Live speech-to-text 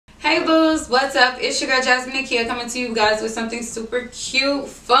Hey boos, what's up? It's your girl Jasmine here coming to you guys with something super cute,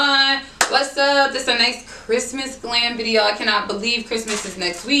 fun. What's up? This is a nice Christmas glam video. I cannot believe Christmas is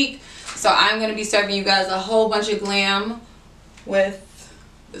next week. So I'm going to be serving you guys a whole bunch of glam with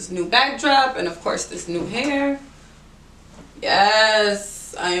this new backdrop and of course this new hair.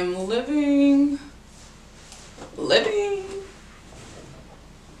 Yes, I am living.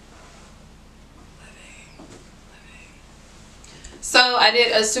 So I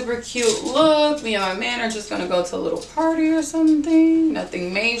did a super cute look. Me and my man are just gonna go to a little party or something.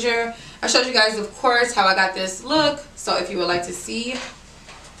 Nothing major. I showed you guys, of course, how I got this look. So if you would like to see,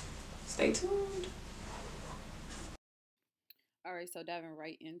 stay tuned. Alright, so diving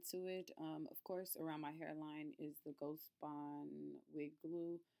right into it. Of course, around my hairline is the Ghost Bond wig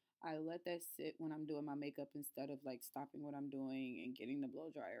glue. I let that sit when I'm doing my makeup instead of like stopping what I'm doing and getting the blow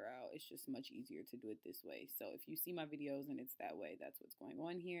dryer out. It's just much easier to do it this way. So if you see my videos and it's that way, that's what's going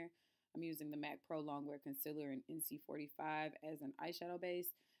on here. I'm using the MAC Pro Longwear Concealer in NC45 as an eyeshadow base.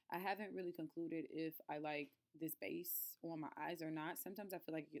 I haven't really concluded if I like this base on my eyes or not. Sometimes I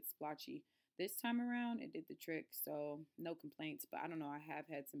feel like it gets splotchy. This time around, it did the trick, so no complaints. But I don't know, I have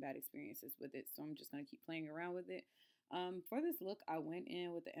had some bad experiences with it, so I'm just going to keep playing around with it. For this look, I went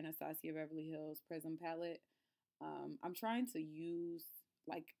in with the Anastasia Beverly Hills Prism palette. I'm trying to use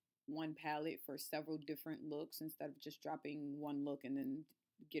like one palette for several different looks instead of just dropping one look and then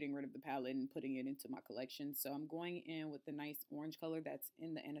getting rid of the palette and putting it into my collection. So I'm going in with the nice orange color that's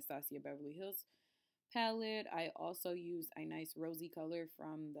in the Anastasia Beverly Hills palette. I also use a nice rosy color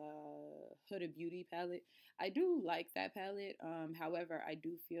from the Huda Beauty palette. I do like that palette. However, I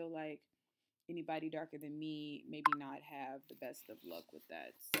do feel like anybody darker than me maybe not have the best of luck with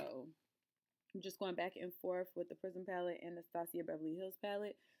that. So I'm just going back and forth with the Prism palette and the Anastasia Beverly Hills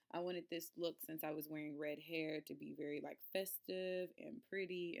palette. I wanted this look, since I was wearing red hair, to be very like festive and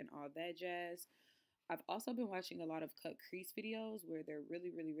pretty and all that jazz. I've also been watching a lot of cut crease videos where they're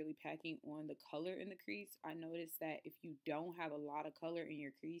really packing on the color in the crease. I noticed that if you don't have a lot of color in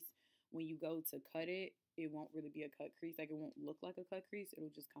your crease, when you go to cut it, it won't really be a cut crease. Like, it won't look like a cut crease. It'll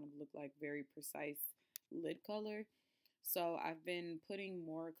just kind of look like very precise lid color. So I've been putting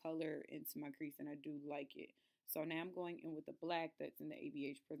more color into my crease and I do like it. So now I'm going in with the black that's in the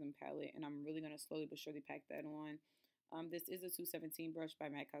ABH Prism palette, and I'm really going to slowly but surely pack that on. This is a 217 brush by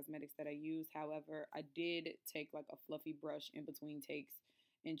MAC Cosmetics that I use. However, I did take like a fluffy brush in between takes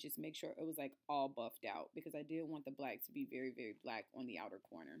and just make sure it was like all buffed out, because I did want the black to be very black on the outer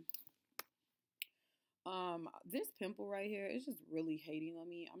corner. This pimple right here is just really hating on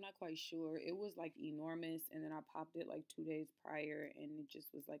me. I'm not quite sure. It was like enormous, and then I popped it like 2 days prior and it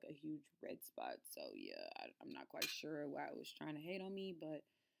just was like a huge red spot. So yeah, I'm not quite sure why it was trying to hate on me, but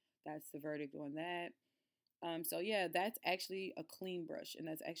that's the verdict on that. So yeah, that's actually a clean brush, and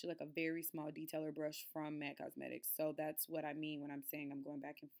that's actually like a very small detailer brush from MAC Cosmetics. So that's what I mean when I'm saying I'm going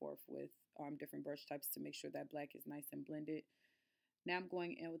back and forth with different brush types to make sure that black is nice and blended. Now I'm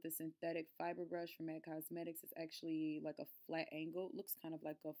going in with a synthetic fiber brush from MAC Cosmetics. It's actually like a flat angle. It looks kind of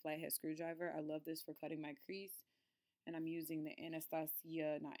like a flathead screwdriver. I love this for cutting my crease. And I'm using the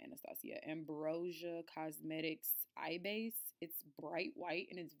Ambrosia Cosmetics eye base. It's bright white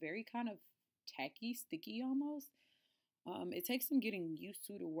and it's very kind of tacky, sticky almost. It takes some getting used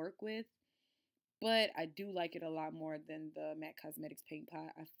to work with, but I do like it a lot more than the MAC Cosmetics Paint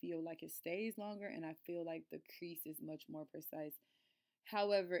Pot. I feel like it stays longer and I feel like the crease is much more precise.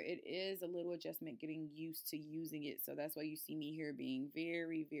 However, it is a little adjustment getting used to using it. So that's why you see me here being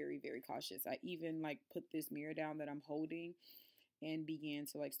very cautious. I even like put this mirror down that I'm holding and began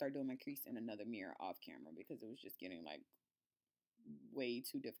to like start doing my crease in another mirror off camera, because it was just getting like way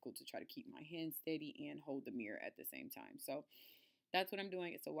too difficult to try to keep my hand steady and hold the mirror at the same time. So that's what I'm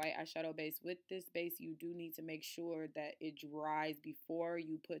doing. It's a white eyeshadow base. With this base, you do need to make sure that it dries before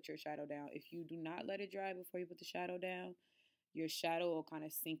you put your shadow down. If you do not let it dry before you put the shadow down, your shadow will kind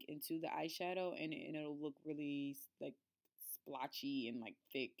of sink into the eyeshadow and it'll look really like splotchy and like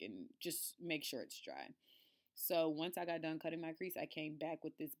thick, and just make sure it's dry. So once I got done cutting my crease, I came back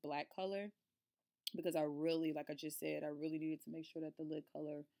with this black color because I really, like I just said, I really needed to make sure that the lid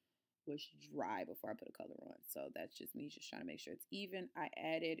color was dry before I put a color on. So that's just me just trying to make sure it's even. I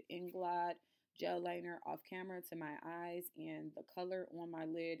added Inglot gel liner off camera to my eyes, and the color on my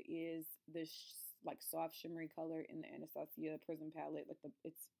lid is this like soft shimmery color in the Anastasia Prism palette. Like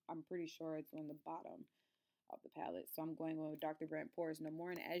I'm pretty sure it's on the bottom of the palette. So I'm going with Dr. Brandt Pores No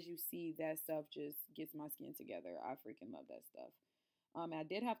More, and as you see, that stuff just gets my skin together. I freaking love that stuff. I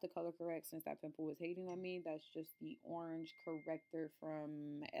did have to color correct since that pimple was hating on me. That's just the orange corrector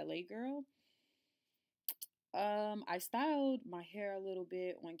from LA Girl. I styled my hair a little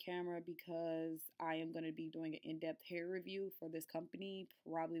bit on camera because I am going to be doing an in-depth hair review for this company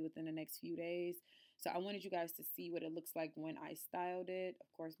probably within the next few days. So I wanted you guys to see what it looks like when I styled it.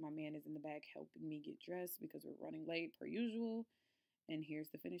 Of course, my man is in the back helping me get dressed because we're running late per usual. And here's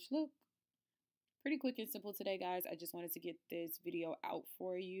the finished look. Pretty quick and simple today, guys. I just wanted to get this video out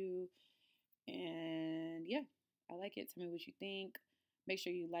for you. And yeah, I like it. Tell me what you think. Make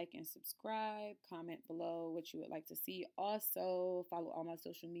sure you like and subscribe. Comment below what you would like to see. Also, follow all my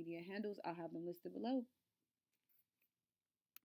social media handles. I'll have them listed below.